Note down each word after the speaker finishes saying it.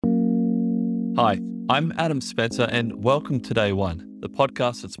Hi, I'm Adam Spencer, and welcome to Day One, the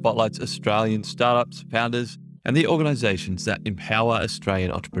podcast that spotlights Australian startups, founders, and the organisations that empower Australian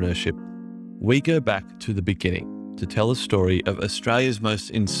entrepreneurship. We go back to the beginning to tell the story of Australia's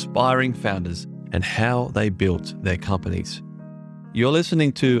most inspiring founders and how they built their companies. You're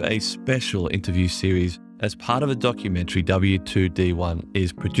listening to a special interview series as part of a documentary W2D1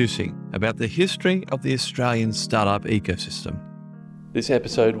 is producing about the history of the Australian startup ecosystem. This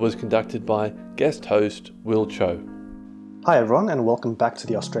episode was conducted by guest host Will Cho. Hi everyone, and welcome back to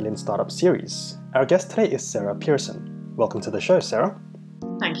the Australian Startup Series. Our guest today is Sarah Pearson. Welcome to the show, Sarah.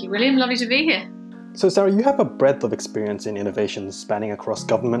 Thank you, William. Lovely to be here. So Sarah, you have a breadth of experience in innovation spanning across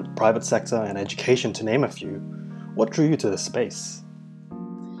government, private sector, and education, to name a few. What drew you to this space?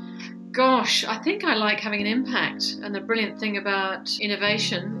 Gosh, I think I like having an impact. And the brilliant thing about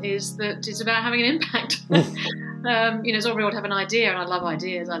innovation is that it's about having an impact. It's all real to have an idea, and I love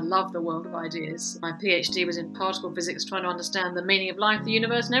ideas. I love the world of ideas. My PhD was in particle physics, trying to understand the meaning of life, the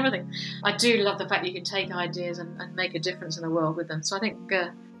universe, and everything. I do love the fact that you can take ideas and make a difference in the world with them. So I think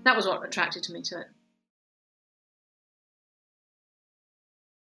that was what attracted me to it.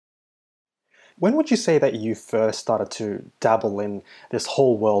 When would you say that you first started to dabble in this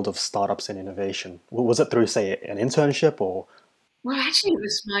whole world of startups and innovation? Was it through, say, an internship or? Well, actually, it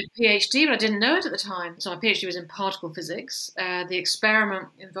was my PhD, but I didn't know it at the time. So my PhD was in particle physics. The experiment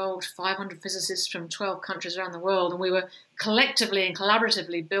involved 500 physicists from 12 countries around the world, and we were collectively and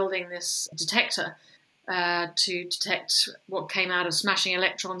collaboratively building this detector to detect what came out of smashing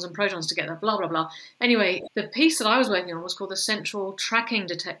electrons and protons together, blah, blah, blah. Anyway, the piece that I was working on was called the Central Tracking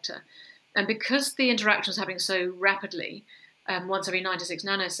Detector. And because the interaction was happening so rapidly, once every 96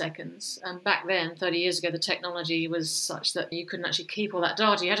 nanoseconds, and back then, 30 years ago, the technology was such that you couldn't actually keep all that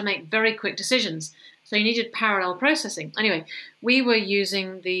data. You had to make very quick decisions. So you needed parallel processing. Anyway, we were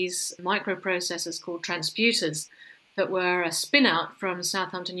using these microprocessors called transputers that were a spin-out from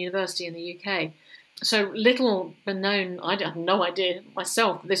Southampton University in the UK. So little been known, I had no idea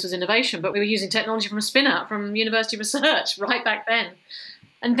myself that this was innovation, but we were using technology from a spin-out from university research right back then.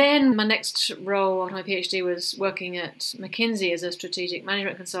 And then my next role on my PhD was working at McKinsey as a strategic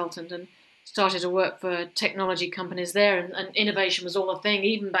management consultant, and started to work for technology companies there. And innovation was all a thing,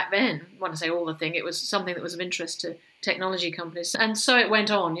 even back then. When I say all a thing, it was something that was of interest to technology companies. And so it went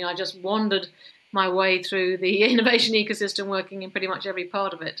on. I just wandered my way through the innovation ecosystem, working in pretty much every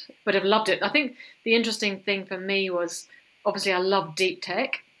part of it. But I've loved it. I think the interesting thing for me was, obviously, I love deep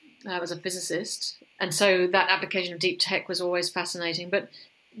tech. I was a physicist. And so that application of deep tech was always fascinating. But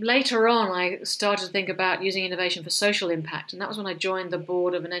later on, I started to think about using innovation for social impact, and that was when I joined the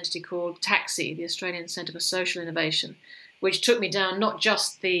board of an entity called TAXI, the Australian Centre for Social Innovation, which took me down not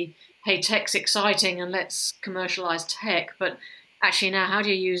just the, hey, tech's exciting and let's commercialise tech, but actually now how do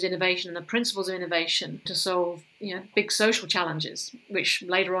you use innovation and the principles of innovation to solve big social challenges, which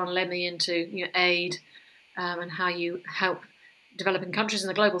later on led me into aid and how you help developing countries in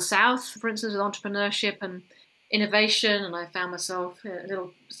the global south, for instance, with entrepreneurship and innovation. And I found myself, a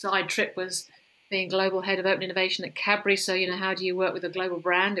little side trip was being global head of open innovation at Cadbury. So, how do you work with a global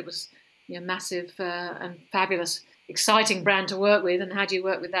brand? It was massive and fabulous, exciting brand to work with. And how do you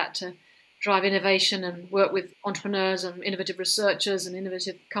work with that to drive innovation and work with entrepreneurs and innovative researchers and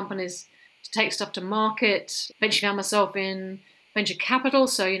innovative companies to take stuff to market? Eventually found myself in venture capital.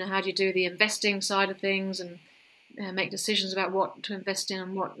 So, how do you do the investing side of things and make decisions about what to invest in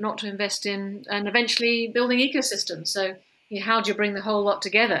and what not to invest in, and eventually building ecosystems. So how do you bring the whole lot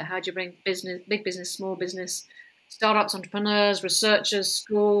together? How do you bring business, big business, small business, startups, entrepreneurs, researchers,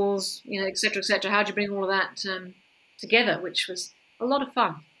 schools, et cetera, et cetera? How do you bring all of that together, which was a lot of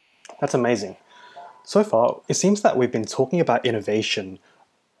fun. That's amazing. So far, it seems that we've been talking about innovation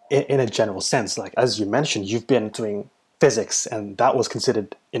in a general sense. Like, as you mentioned, you've been doing physics, and that was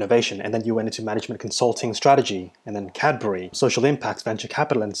considered innovation. And then you went into management consulting, strategy, and then Cadbury, social impact, venture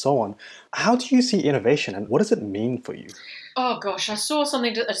capital, and so on. How do you see innovation, and what does it mean for you? Oh gosh, I saw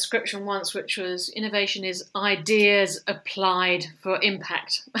a description once, which was innovation is ideas applied for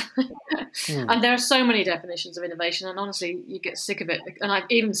impact. And there are so many definitions of innovation, and honestly, you get sick of it. And I'm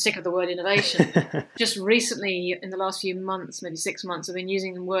even sick of the word innovation. Just recently, in the last few months, maybe 6 months, I've been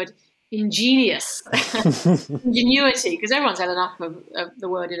using the word ingenious, ingenuity, because everyone's had enough of the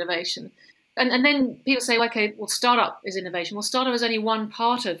word innovation. And then people say, okay, well, startup is innovation. Well, startup is only one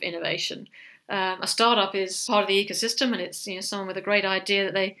part of innovation. A startup is part of the ecosystem, and it's someone with a great idea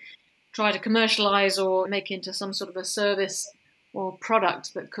that they try to commercialize or make into some sort of a service or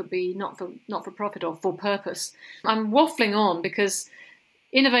product that could be not for profit or for purpose. I'm waffling on because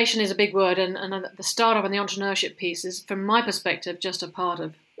innovation is a big word, and the startup and the entrepreneurship piece is, from my perspective, just a part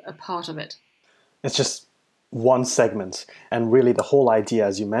of it. It's just one segment. And really the whole idea,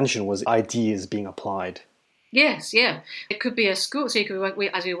 as you mentioned, was ideas being applied. Yes, yeah. It could be a school. So you could work,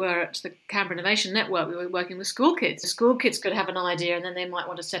 as we were at the Canberra Innovation Network, we were working with school kids. The school kids could have an idea and then they might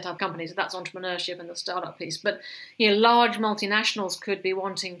want to set up companies. That's entrepreneurship and the startup piece. But large multinationals could be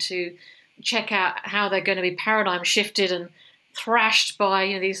wanting to check out how they're going to be paradigm shifted and thrashed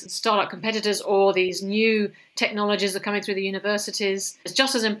by these startup competitors, or these new technologies that are coming through the universities. It's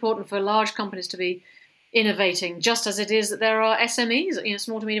just as important for large companies to be innovating, just as it is that there are SMEs,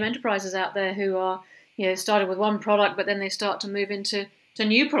 small to medium enterprises out there who are started with one product, but then they start to move into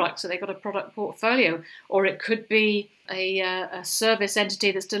new products. So they've got a product portfolio, or it could be a service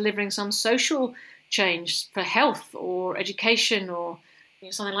entity that's delivering some social change for health or education or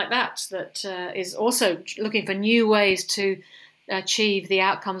something like that, that is also looking for new ways to achieve the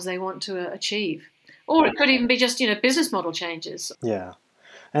outcomes they want to achieve. Or it could even be just, business model changes. Yeah.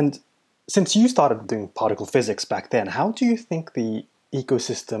 And since you started doing particle physics back then, how do you think the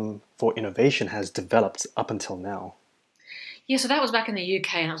ecosystem for innovation has developed up until now? Yeah, so that was back in the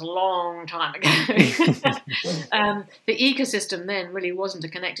UK, and that was a long time ago. The ecosystem then really wasn't a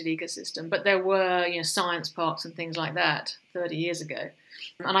connected ecosystem, but there were science parks and things like that 30 years ago.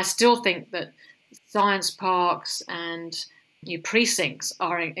 And I still think that science parks and precincts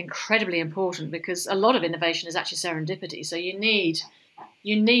are incredibly important, because a lot of innovation is actually serendipity. So you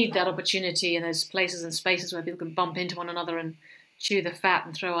need that opportunity in those places and spaces where people can bump into one another and chew the fat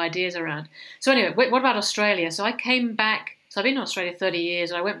and throw ideas around. So anyway, what about Australia? So I came back. So I've been in Australia 30 years,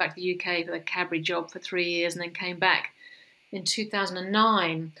 and I went back to the UK for the Cadbury job for 3 years, and then came back in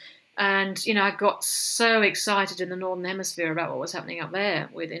 2009. And, I got so excited in the Northern Hemisphere about what was happening up there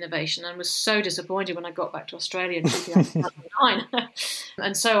with innovation, and was so disappointed when I got back to Australia in 2009.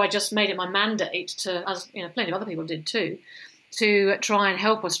 And so I just made it my mandate to, as plenty of other people did too, to try and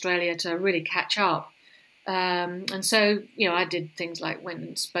help Australia to really catch up. And so, I did things like went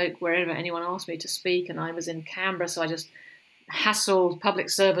and spoke wherever anyone asked me to speak, and I was in Canberra, so I just hassled public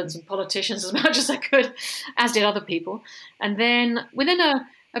servants and politicians as much as I could, as did other people. And then within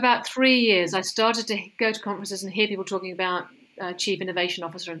about 3 years, I started to go to conferences and hear people talking about Chief Innovation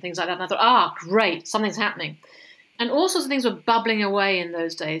Officer and things like that. And I thought, great, something's happening. And all sorts of things were bubbling away in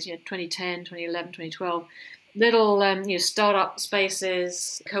those days, 2010, 2011, 2012. Little startup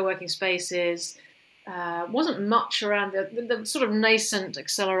spaces, co-working spaces. Wasn't much around the sort of nascent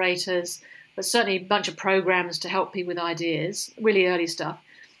accelerators, but certainly a bunch of programs to help people with ideas, really early stuff.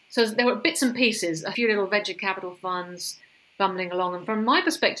 So there were bits and pieces, a few little venture capital funds bumbling along. And from my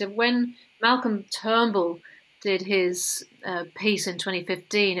perspective, when Malcolm Turnbull did his piece in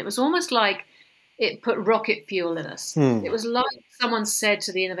 2015, it was almost like it put rocket fuel in us. It was like someone said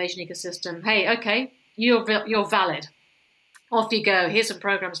to the innovation ecosystem, hey, okay, you're valid. Off you go. Here's some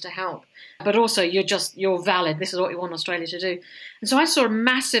programs to help. But also, you're valid. This is what we want Australia to do. And so I saw a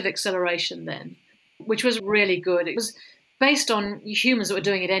massive acceleration then, which was really good. It was based on humans that were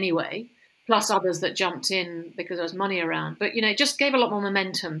doing it anyway, plus others that jumped in because there was money around. But, it just gave a lot more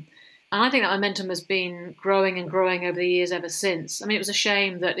momentum. And I think that momentum has been growing and growing over the years ever since. I mean, it was a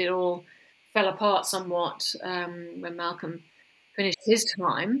shame that it all fell apart somewhat when Malcolm finished his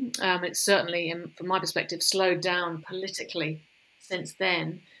time. It's certainly, from my perspective, slowed down politically since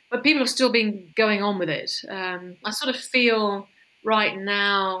then. But people have still been going on with it. I sort of feel right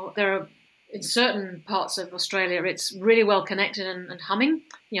now there are, in certain parts of Australia, it's really well connected and humming.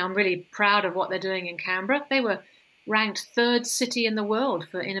 I'm really proud of what they're doing in Canberra. They were ranked 3rd city in the world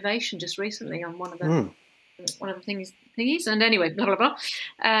for innovation just recently on one of the thingies. And anyway, blah, blah,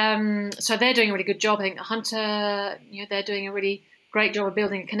 blah. So they're doing a really good job. I think Hunter, they're doing a really great job of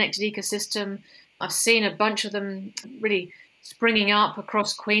building a connected ecosystem. I've seen a bunch of them really springing up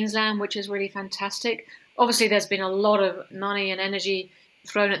across Queensland, which is really fantastic. Obviously, there's been a lot of money and energy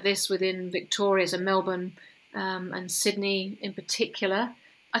thrown at this within Victoria, so Melbourne and Sydney in particular.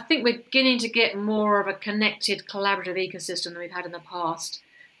 I think we're beginning to get more of a connected, collaborative ecosystem than we've had in the past.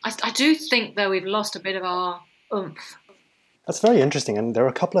 I do think, though, we've lost a bit of our oomph. That's very interesting, and there are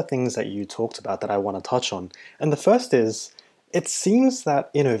a couple of things that you talked about that I want to touch on. And the first is, it seems that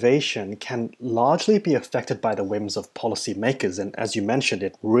innovation can largely be affected by the whims of policymakers, and as you mentioned,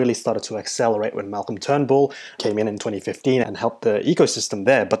 it really started to accelerate when Malcolm Turnbull came in 2015 and helped the ecosystem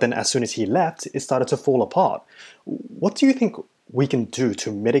there, but then as soon as he left, it started to fall apart. What do you think we can do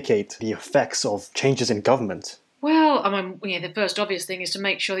to mitigate the effects of changes in government? Well, the first obvious thing is to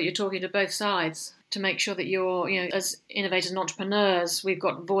make sure that you're talking to both sides, to make sure that you're, as innovators and entrepreneurs, we've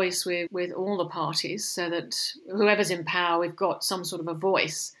got voice with all the parties, so that whoever's in power, we've got some sort of a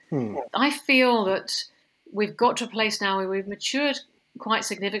voice. I feel that we've got to a place now where we've matured quite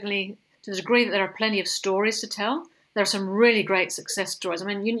significantly to the degree that there are plenty of stories to tell. There are some really great success stories. I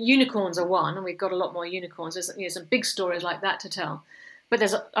mean, unicorns are one, and we've got a lot more unicorns. There's some big stories like that to tell. But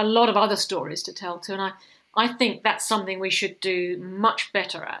there's a lot of other stories to tell too, and I think that's something we should do much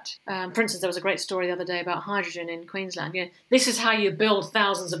better at. For instance, there was a great story the other day about hydrogen in Queensland. This is how you build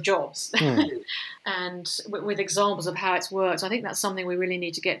thousands of jobs, and with examples of how it's worked. I think that's something we really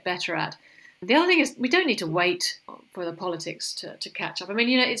need to get better at. The other thing is we don't need to wait for the politics to catch up. I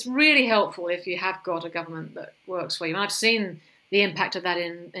mean, it's really helpful if you have got a government that works for you. And I've seen the impact of that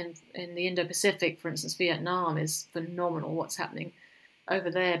in the Indo-Pacific, for instance. Vietnam is phenomenal what's happening over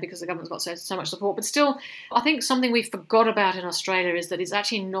there because the government's got so much support. But still, I think something we forgot about in Australia is that it's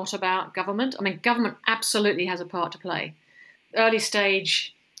actually not about government. I mean, government absolutely has a part to play. Early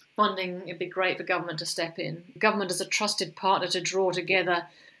stage funding, it'd be great for government to step in. Government as a trusted partner to draw together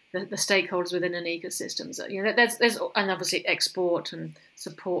the stakeholders within an ecosystem. So, there's and obviously export and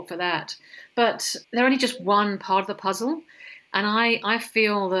support for that. But they're only just one part of the puzzle. And I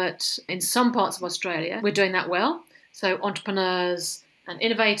feel that in some parts of Australia, we're doing that well. So entrepreneurs and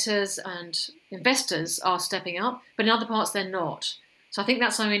innovators and investors are stepping up, but in other parts they're not. So I think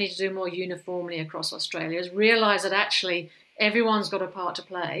that's something we need to do more uniformly across Australia, is realise that actually everyone's got a part to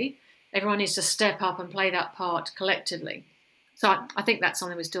play. Everyone needs to step up and play that part collectively. So I think that's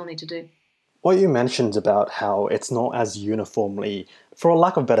something we still need to do. What you mentioned about how it's not as uniformly, for a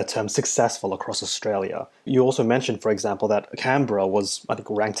lack of a better term, successful across Australia. You also mentioned, for example, that Canberra was, I think,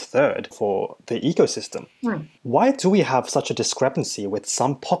 ranked third for the ecosystem. Why do we have such a discrepancy with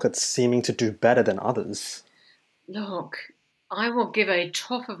some pockets seeming to do better than others? Look, I will give a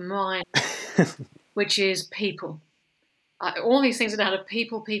top of mind, which is people. All these things are down to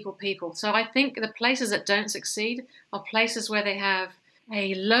people. So I think the places that don't succeed are places where they have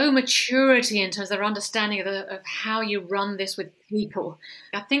a low maturity in terms of their understanding of how you run this with people.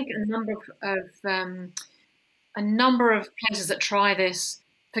 I think a number of places that try this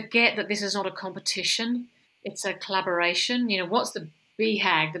forget that this is not a competition; it's a collaboration. What's the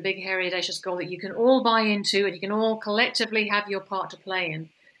BHAG, the Big Hairy Audacious Goal, that you can all buy into and you can all collectively have your part to play in,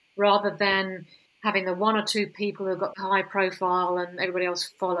 rather than having the one or two people who've got high profile and everybody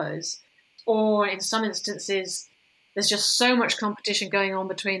else follows. Or in some instances, there's just so much competition going on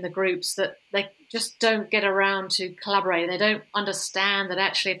between the groups that they just don't get around to collaborating. They don't understand that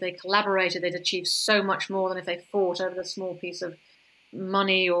actually if they collaborated, they'd achieve so much more than if they fought over the small piece of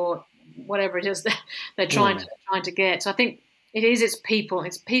money or whatever it is that they're trying to get. So I think it's people.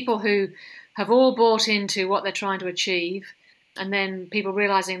 It's people who have all bought into what they're trying to achieve, and then people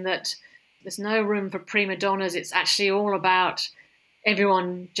realising that there's no room for prima donnas. It's actually all about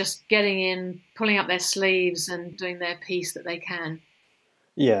everyone just getting in, pulling up their sleeves and doing their piece that they can.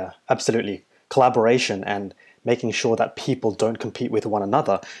 Yeah, absolutely. Collaboration and making sure that people don't compete with one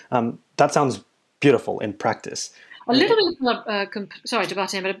another. That sounds beautiful in practice. A little bit of, sorry to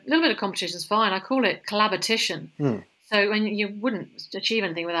butt in, but a little bit of competition is fine. I call it collaboration. So you wouldn't achieve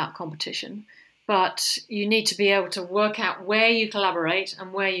anything without competition, but you need to be able to work out where you collaborate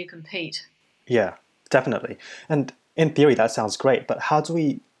and where you compete. Yeah, definitely. And in theory, that sounds great, but how do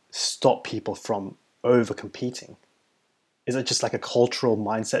we stop people from over-competing? Is it just like a cultural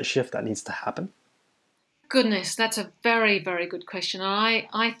mindset shift that needs to happen? Goodness, that's a very, very good question.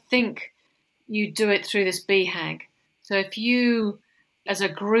 I think you do it through this BHAG. So if you, as a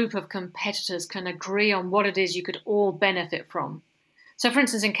group of competitors, can agree on what it is you could all benefit from. So, for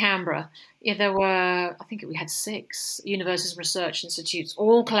instance, in Canberra, there were, I think we had 6 universities and research institutes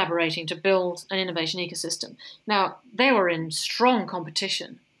all collaborating to build an innovation ecosystem. Now, they were in strong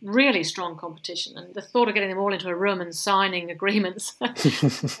competition, really strong competition, and the thought of getting them all into a room and signing agreements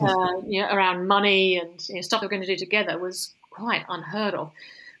around money and stuff they were going to do together was quite unheard of.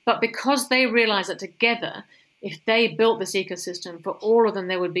 But because they realised that together, if they built this ecosystem, for all of them,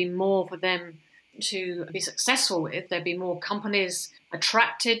 there would be more for them to be successful with. There'd be more companies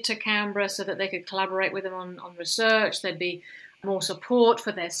attracted to Canberra so that they could collaborate with them on research. There'd be more support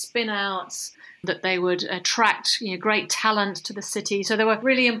for their spin-outs, that they would attract great talent to the city. So there were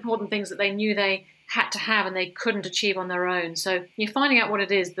really important things that they knew they had to have and they couldn't achieve on their own. So you're finding out what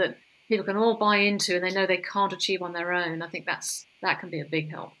it is that people can all buy into and they know they can't achieve on their own. I think that can be a big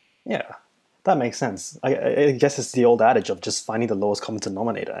help. Yeah. That makes sense. I guess it's the old adage of just finding the lowest common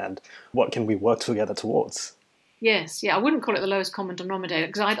denominator and what can we work together towards. Yes, I wouldn't call it the lowest common denominator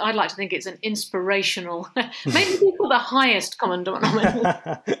because I'd like to think it's an inspirational, maybe people the highest common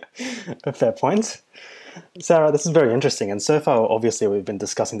denominator. A fair point. Sarah, this is very interesting. And so far, obviously, we've been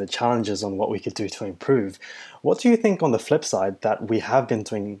discussing the challenges on what we could do to improve. What do you think on the flip side that we have been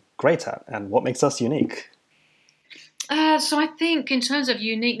doing great at and what makes us unique? So I think in terms of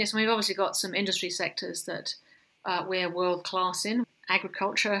uniqueness, we've obviously got some industry sectors that we're world class in.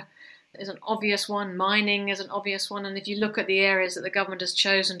 Agriculture is an obvious one, mining is an obvious one, and if you look at the areas that the government has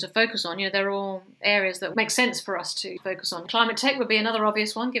chosen to focus on, they're all areas that make sense for us to focus on. Climate tech would be another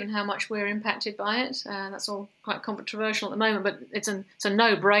obvious one, given how much we're impacted by it. That's all quite controversial at the moment, but it's a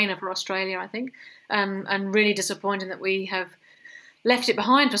no-brainer for Australia, I think, and really disappointing that we have left it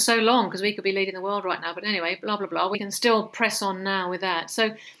behind for so long, because we could be leading the world right now. But anyway, blah, blah, blah. We can still press on now with that.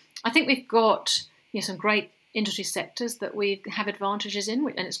 So I think we've got some great industry sectors that we have advantages in,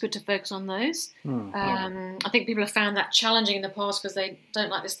 and it's good to focus on those. I think people have found that challenging in the past because they don't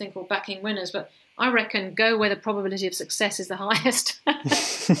like this thing called backing winners, but I reckon go where the probability of success is the highest.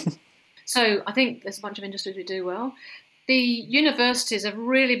 So I think there's a bunch of industries we do well. The universities have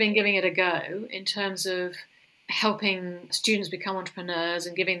really been giving it a go in terms of helping students become entrepreneurs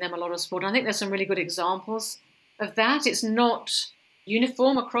and giving them a lot of support. And I think there's some really good examples of that. It's not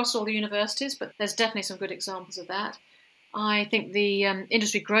uniform across all the universities, but there's definitely some good examples of that. I think the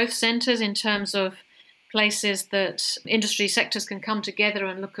industry growth centres, in terms of places that industry sectors can come together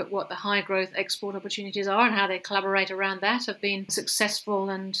and look at what the high growth export opportunities are and how they collaborate around that, have been successful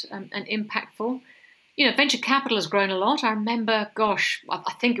and impactful. Venture capital has grown a lot. I remember,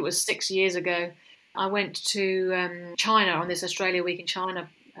 I think it was 6 years ago, I went to China on this Australia Week in China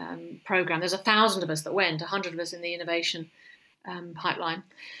program. There's 1,000 of us that went, 100 of us in the innovation pipeline.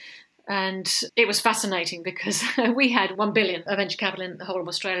 And it was fascinating because we had 1 billion of venture capital in the whole of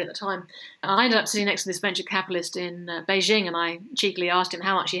Australia at the time. And I ended up sitting next to this venture capitalist in Beijing, and I cheekily asked him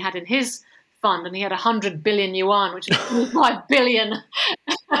how much he had in his fund, and he had 100 billion yuan, which is 25 billion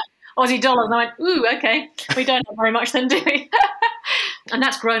Aussie dollars. And I went, ooh, okay, we don't have very much then, do we? And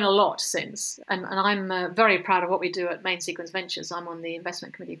that's grown a lot since. And I'm very proud of what we do at Main Sequence Ventures. I'm on the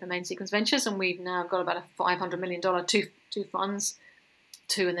investment committee for Main Sequence Ventures, and we've now got about a $500 million, two funds,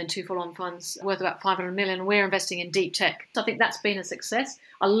 and then two full-on funds worth about 500 million. We're investing in deep tech. So I think that's been a success.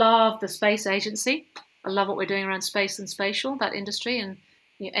 I love the space agency. I love what we're doing around space and spatial, that industry. And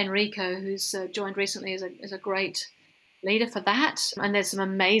Enrico, who's joined recently, is a great leader for that. And there's some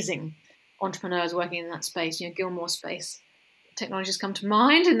amazing entrepreneurs working in that space. Gilmore Space Technologies come to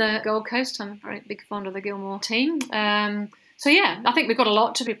mind in the Gold Coast. I'm a very big fan of the Gilmore team. So yeah, I think we've got a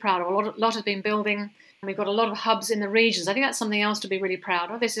lot to be proud of. A lot has been building. We've got a lot of hubs in the regions. I think that's something else to be really proud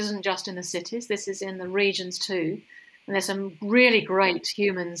of. This isn't just in the cities. This is in the regions too. And there's some really great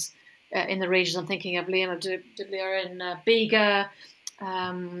humans in the regions. I'm thinking of Liam Dublier in Bega.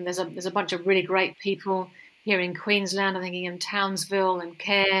 There's a bunch of really great people here in Queensland. I'm thinking in Townsville and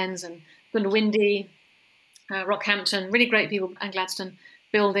Cairns and Goondiwindi, Rockhampton. Really great people, and Gladstone,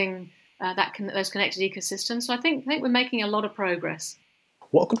 building those connected ecosystems. So I think we're making a lot of progress.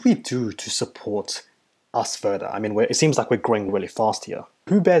 What could we do to support us further? I mean, it seems like we're growing really fast here.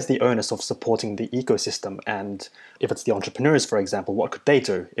 Who bears the onus of supporting the ecosystem? And if it's the entrepreneurs, for example, what could they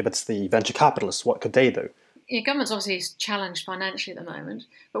do? If it's the venture capitalists, what could they do? Government's obviously challenged financially at the moment,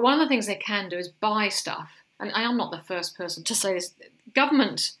 but one of the things they can do is buy stuff. And I am not the first person to say this.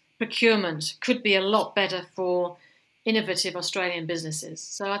 Government procurement could be a lot better for innovative Australian businesses.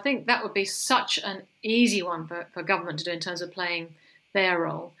 So I think that would be such an easy one for government to do in terms of playing their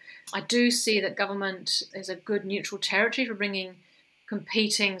role. I do see that government is a good neutral territory for bringing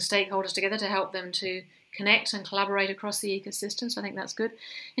competing stakeholders together to help them to connect and collaborate across the ecosystem. So I think that's good.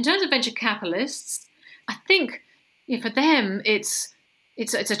 In terms of venture capitalists, I think for them it's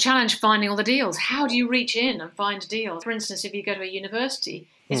a challenge finding all the deals. How do you reach in and find deals? For instance, if you go to a university,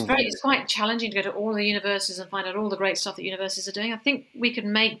 it's quite challenging to go to all the universities and find out all the great stuff that universities are doing. I think we could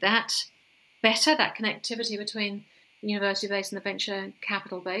make that better, that connectivity between the university base and the venture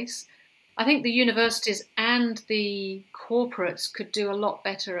capital base. I think the universities and the corporates could do a lot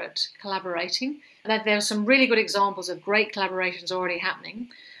better at collaborating. There are some really good examples of great collaborations already happening,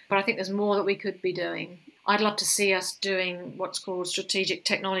 but I think there's more that we could be doing. I'd love to see us doing what's called strategic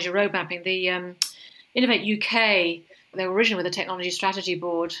technology road mapping. The Innovate UK, they were originally with the Technology Strategy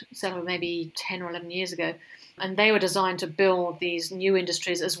Board, set up maybe 10 or 11 years ago, and they were designed to build these new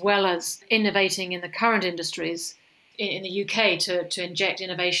industries as well as innovating in the current industries in the UK to inject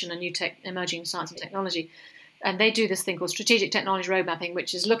innovation and new emerging science and technology. And they do this thing called strategic technology road mapping,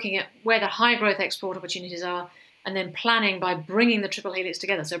 which is looking at where the high growth export opportunities are and then planning by bringing the triple helix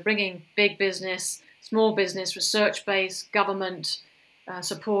together. So bringing big business, small business, research-based, government,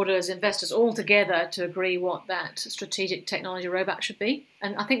 supporters, investors all together to agree what that strategic technology roadmap should be.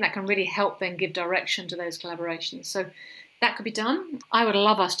 And I think that can really help then give direction to those collaborations. So that could be done. I would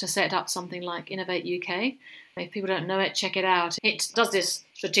love us to set up something like Innovate UK. If people don't know it, check it out. It does this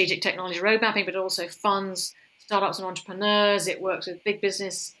strategic technology road mapping, but it also funds startups and entrepreneurs. It works with big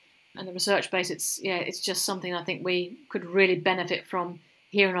business and the research base. It's just something I think we could really benefit from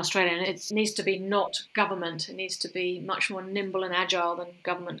here in Australia. And it needs to be not government. It needs to be much more nimble and agile than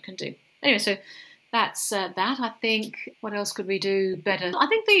government can do. Anyway, so that's that. I think, what else could we do better? I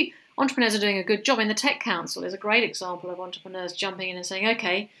think the entrepreneurs are doing a good job. In the Tech Council is a great example of entrepreneurs jumping in and saying,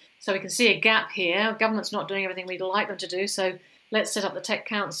 okay, so we can see a gap here. Government's not doing everything we'd like them to do, so let's set up the Tech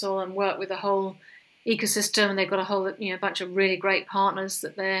Council and work with the whole ecosystem. And they've got a whole bunch of really great partners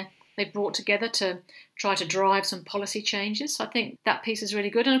that they've brought together to try to drive some policy changes. So I think that piece is really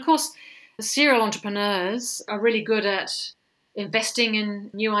good. And of course, the serial entrepreneurs are really good at investing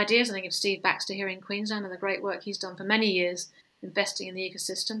in new ideas. I think of Steve Baxter here in Queensland and the great work he's done for many years investing in the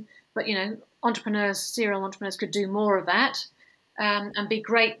ecosystem. But, serial entrepreneurs could do more of that and be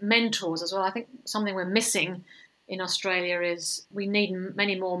great mentors as well. I think something we're missing in Australia is we need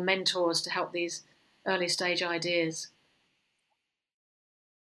many more mentors to help these early stage ideas.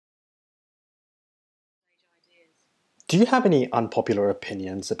 Do you have any unpopular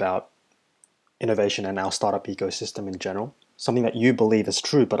opinions about innovation and our startup ecosystem in general? Something that you believe is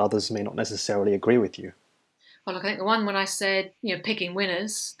true, but others may not necessarily agree with you? Well, look, I think the one when I said, picking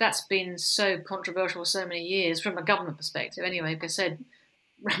winners, that's been so controversial for so many years from a government perspective anyway, because I said,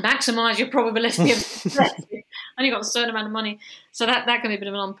 maximise your probability of success. Only got a certain amount of money. So that can be a bit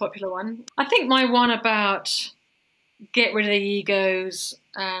of an unpopular one. I think my one about get rid of the egos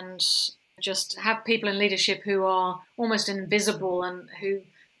and just have people in leadership who are almost invisible and who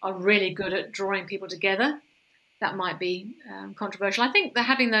are really good at drawing people together. That might be controversial. I think that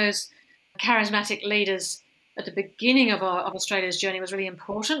having those charismatic leaders at the beginning of Australia's journey was really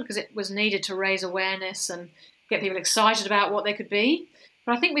important because it was needed to raise awareness and get people excited about what they could be.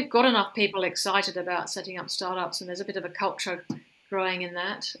 But I think we've got enough people excited about setting up startups, and there's a bit of a culture growing in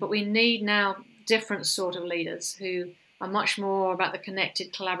that. But we need now different sort of leaders who are much more about the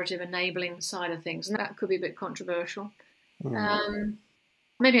connected, collaborative, enabling side of things, and that could be a bit controversial.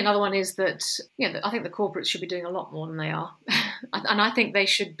 Maybe another one is that, I think the corporates should be doing a lot more than they are. And I think they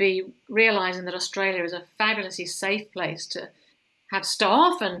should be realising that Australia is a fabulously safe place to have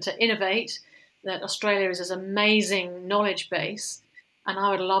staff and to innovate, that Australia is this amazing knowledge base. And I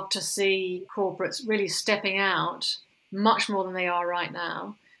would love to see corporates really stepping out much more than they are right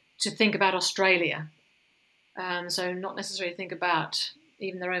now to think about Australia. So not necessarily think about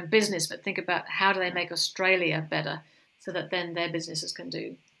even their own business, but think about how do they make Australia better, so that then their businesses can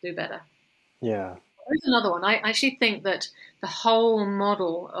do better. Yeah. There's another one. I actually think that the whole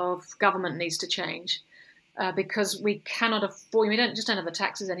model of government needs to change because we cannot afford, we don't have the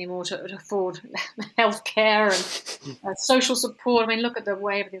taxes anymore to afford healthcare and social support. I mean, look at the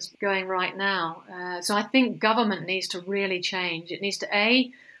way everything's going right now. So I think government needs to really change. It needs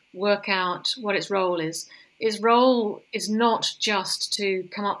to, work out what its role is. Its role is not just to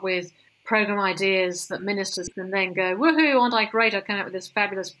come up with program ideas that ministers can then go, woohoo, aren't I great? I came up with this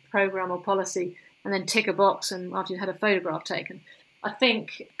fabulous program or policy, and then tick a box and after you've had a photograph taken. I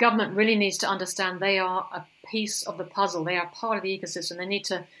think government really needs to understand they are a piece of the puzzle. They are part of the ecosystem. They need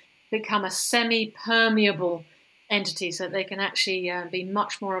to become a semi-permeable entity so that they can actually be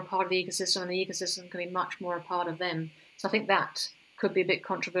much more a part of the ecosystem, and the ecosystem can be much more a part of them. So I think that could be a bit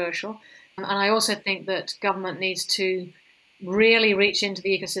controversial. And I also think that government needs to really reach into the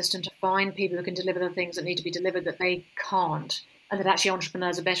ecosystem to find people who can deliver the things that need to be delivered that they can't, and that actually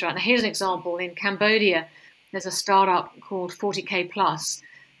entrepreneurs are better at. Now, here's an example. In Cambodia, there's a startup called 40K Plus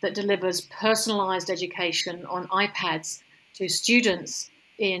that delivers personalised education on iPads to students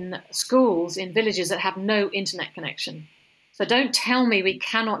in schools in villages that have no internet connection. So don't tell me we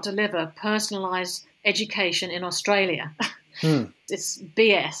cannot deliver personalised education in Australia. It's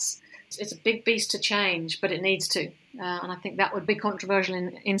BS. It's a big beast to change, but it needs to. And I think that would be controversial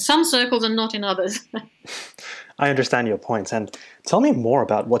in some circles and not in others. I understand your points. And tell me more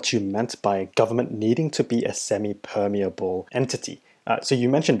about what you meant by government needing to be a semi-permeable entity. So you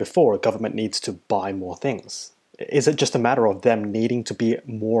mentioned before government needs to buy more things. Is it just a matter of them needing to be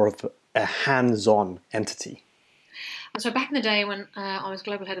more of a hands-on entity? So back in the day when I was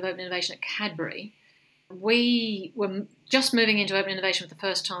Global Head of Open Innovation at Cadbury, we were just moving into open innovation for the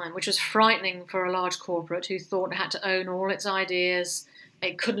first time, which was frightening for a large corporate who thought it had to own all its ideas.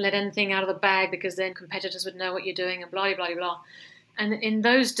 It couldn't let anything out of the bag because then competitors would know what you're doing and blah, blah, blah. And in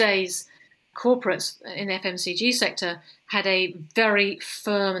those days, corporates in the FMCG sector had a very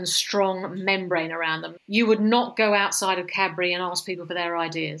firm and strong membrane around them. You would not go outside of Cadbury and ask people for their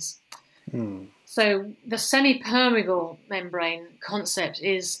ideas. So the semi-permeable membrane concept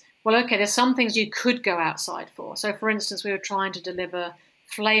is, well, okay, there's some things you could go outside for. So, for instance, we were trying to deliver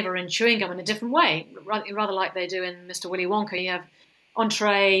flavour in chewing gum in a different way, rather like they do in Mr. Willy Wonka. You have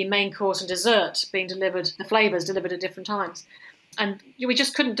entree, main course and dessert being delivered, the flavours delivered at different times. And we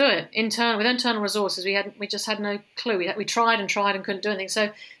just couldn't do it with internal resources. We just had no clue. We tried and couldn't do anything.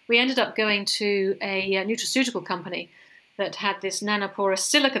 So we ended up going to a nutraceutical company that had this nanoporous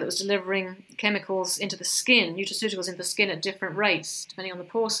silica that was delivering chemicals into the skin, nutraceuticals into the skin at different rates, depending on the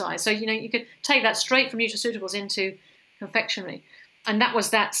pore size. So, you could take that straight from nutraceuticals into confectionery. And that was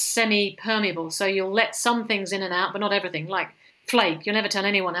that semi-permeable. So you'll let some things in and out, but not everything. Like flake. You'll never tell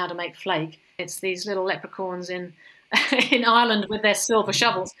anyone how to make flake. It's these little leprechauns in Ireland with their silver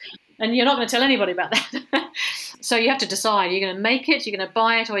shovels. And you're not going to tell anybody about that. So you have to decide. You're going to make it, you're going to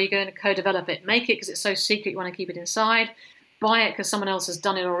buy it, or you're going to co-develop it. Make it because it's so secret you want to keep it inside. Buy it because someone else has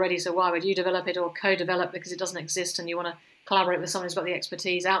done it already, so why would you develop it? Or co-develop because it doesn't exist and you want to collaborate with someone who's got the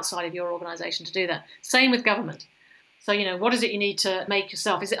expertise outside of your organisation to do that. Same with government. So, what is it you need to make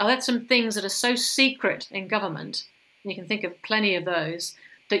yourself? Are there some things that are so secret in government, and you can think of plenty of those,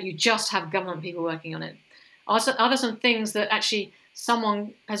 that you just have government people working on it? Are there some things that actually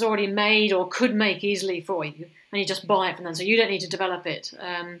someone has already made or could make easily for you, and you just buy it from them, so you don't need to develop it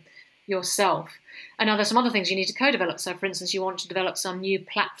yourself? And are there some other things you need to co-develop? So, for instance, you want to develop some new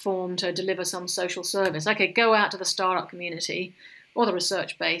platform to deliver some social service. Okay, go out to the startup community or the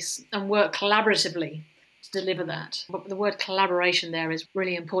research base and work collaboratively to deliver that. But the word collaboration there is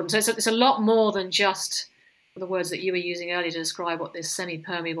really important. So it's a lot more than just the words that you were using earlier to describe what this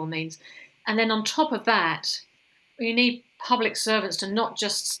semi-permeable means. And then on top of that, you need public servants to not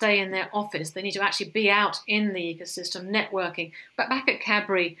just stay in their office. They need to actually be out in the ecosystem, networking. But back at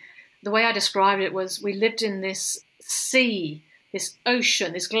Cadbury, the way I described it was we lived in this sea, this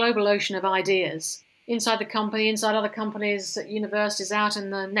ocean, this global ocean of ideas. Inside the company, inside other companies, at universities, out in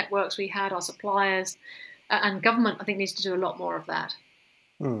the networks we had, our suppliers, and government, I think, needs to do a lot more of that.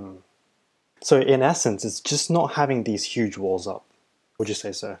 So in essence, it's just not having these huge walls up. Would you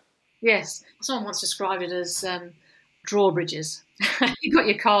say so? Yes. Someone once described it as drawbridges. You've got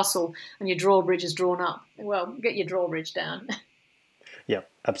your castle and your drawbridge is drawn up. Well, get your drawbridge down. Yeah,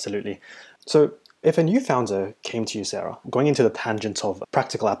 absolutely. So if a new founder came to you, Sarah, going into the tangent of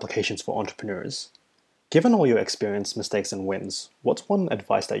practical applications for entrepreneurs, given all your experience, mistakes and wins, what's one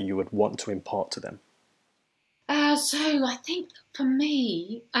advice that you would want to impart to them? So I think for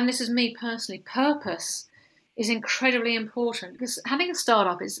me, and this is me personally, purpose is incredibly important, because having a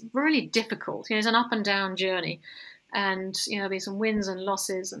startup is really difficult. It's an up and down journey, and there'll be some wins and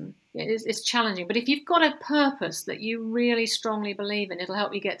losses, and it's challenging. But if you've got a purpose that you really strongly believe in, it'll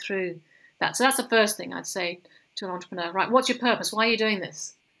help you get through that. So that's the first thing I'd say to an entrepreneur. Right, what's your purpose? Why are you doing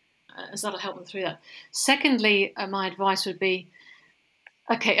this? So that'll help them through that. Secondly, my advice would be,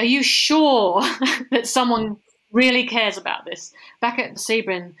 okay, are you sure that someone really cares about this? Back at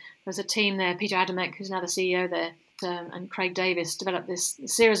Sebring, there was a team there, Peter Adamek, who's now the CEO there, and Craig Davis developed this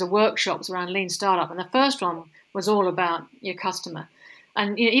series of workshops around lean startup. And the first one was all about your customer.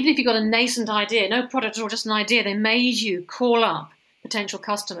 And even if you've got a nascent idea, no product at all, just an idea, they made you call up potential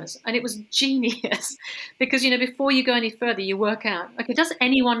customers. And it was genius because, before you go any further, you work out, okay, does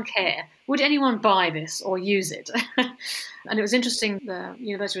anyone care? Would anyone buy this or use it? And it was interesting, the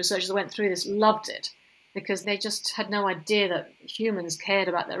university researchers that went through this loved it, because they just had no idea that humans cared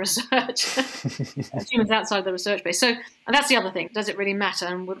about their research, humans outside the research base. So, and that's the other thing. Does it really matter,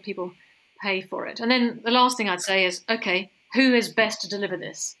 and would people pay for it? And then the last thing I'd say is, okay, who is best to deliver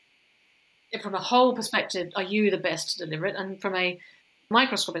this? From a whole perspective, are you the best to deliver it? And from a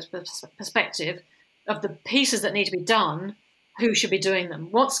microscopic perspective of the pieces that need to be done, who should be doing them?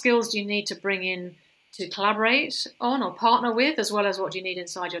 What skills do you need to bring in to collaborate on or partner with, as well as what do you need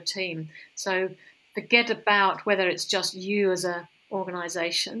inside your team? So forget about whether it's just you as an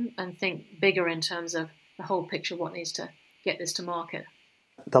organisation and think bigger in terms of the whole picture of what needs to get this to market.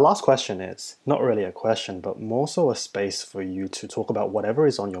 The last question is not really a question, but more so a space for you to talk about whatever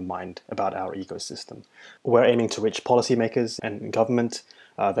is on your mind about our ecosystem. We're aiming to reach policymakers and government,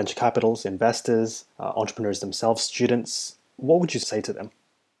 venture capitals, investors, entrepreneurs themselves, students. What would you say to them?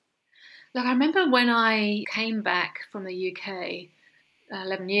 Look, I remember when I came back from the UK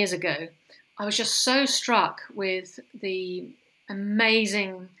 11 years ago, I was just so struck with the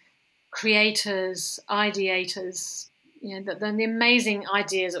amazing creators, ideators, the amazing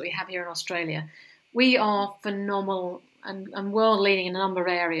ideas that we have here in Australia. We are phenomenal and world leading in a number of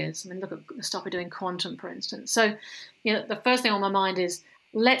areas. I mean, look at the stuff we're doing quantum, for instance. So, the first thing on my mind is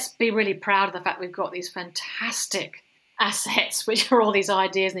let's be really proud of the fact we've got these fantastic assets, which are all these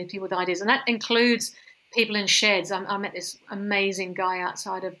ideas and these people with ideas. And that includes people in sheds. I met this amazing guy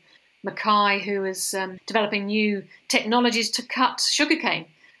outside of Mackay, who is developing new technologies to cut sugarcane,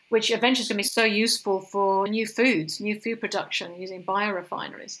 which eventually is going to be so useful for new food production using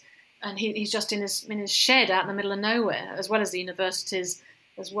biorefineries. And he's just in his shed out in the middle of nowhere, as well as the universities,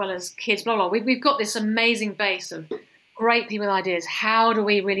 as well as kids, blah, blah. We've got this amazing base of great people with ideas. How do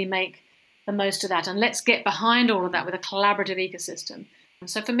we really make the most of that? And let's get behind all of that with a collaborative ecosystem. And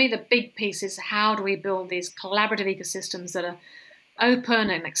so for me, the big piece is how do we build these collaborative ecosystems that are open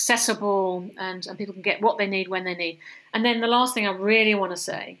and accessible and people can get what they need when they need. And then the last thing I really want to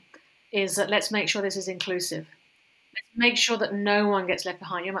say is that let's make sure this is inclusive. Let's make sure that no one gets left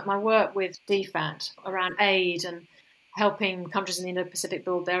behind. You know, my work with DFAT around aid and helping countries in the Indo-Pacific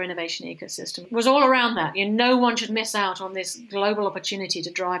build their innovation ecosystem was all around that. You know, no one should miss out on this global opportunity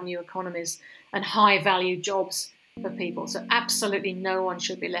to drive new economies and high-value jobs for people. So absolutely no one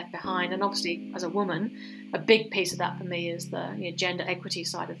should be left behind. And obviously, as a woman, a big piece of that for me is the gender equity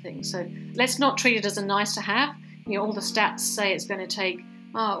side of things. So let's not treat it as a nice to have. You know, all the stats say it's going to take,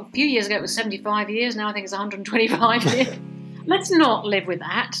 a few years ago it was 75 years, now I think it's 125 years. Let's not live with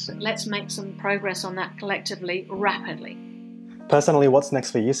that. Let's make some progress on that collectively, rapidly. Personally, what's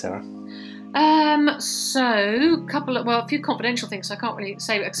next for you, Sarah? A few confidential things, so I can't really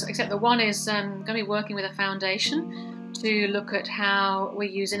say, except the one is going to be working with a foundation to look at how we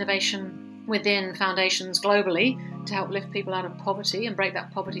use innovation within foundations globally to help lift people out of poverty and break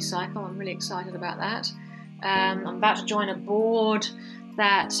that poverty cycle. I'm really excited about that. I'm about to join a board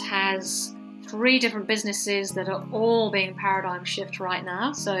that has 3 different businesses that are all being paradigm shift right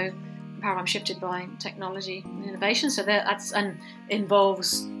now. So paradigm shifted by technology and innovation. So that's and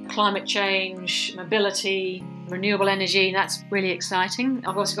involves climate change, mobility, renewable energy. And that's really exciting.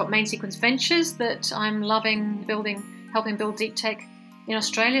 I've also got Main Sequence Ventures that I'm loving helping build deep tech in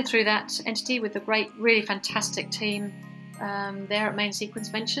Australia through that entity with a great, really fantastic team there at Main Sequence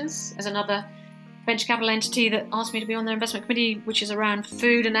Ventures. There's another venture capital entity that asked me to be on their investment committee, which is around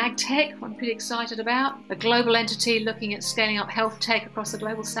food and ag tech. I'm pretty excited about. A global entity looking at scaling up health tech across the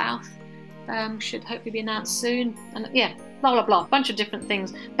global south. Should hopefully be announced soon. And yeah, blah, blah, blah. A bunch of different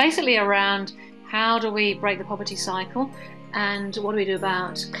things. Basically around how do we break the poverty cycle and what do we do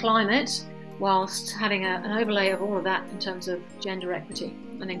about climate whilst having an overlay of all of that in terms of gender equity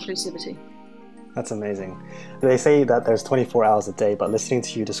and inclusivity. That's amazing. They say that there's 24 hours a day, but listening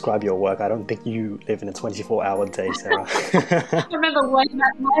to you describe your work, I don't think you live in a 24-hour day, Sarah. I remember way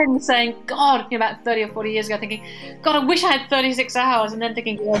back then saying, God, about 30 or 40 years ago, thinking, God, I wish I had 36 hours, and then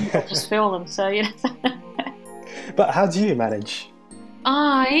thinking, I'll just fill them. So, But how do you manage?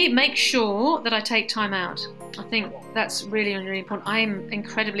 I make sure that I take time out. I think that's really, really important. I'm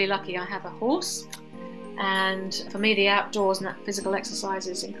incredibly lucky. I have a horse. And for me, the outdoors and that physical exercise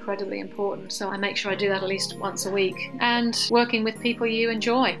is incredibly important. So I make sure I do that at least once a week. And working with people you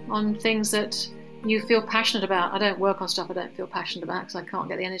enjoy on things that you feel passionate about. I don't work on stuff I don't feel passionate about because I can't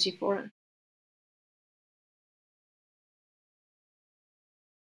get the energy for it.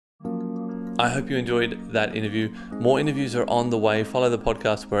 I hope you enjoyed that interview. More interviews are on the way. Follow the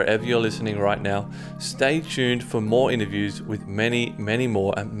podcast wherever you're listening right now. Stay tuned for more interviews with many, many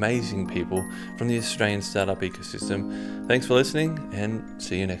more amazing people from the Australian startup ecosystem. Thanks for listening and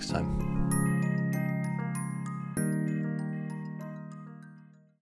see you next time.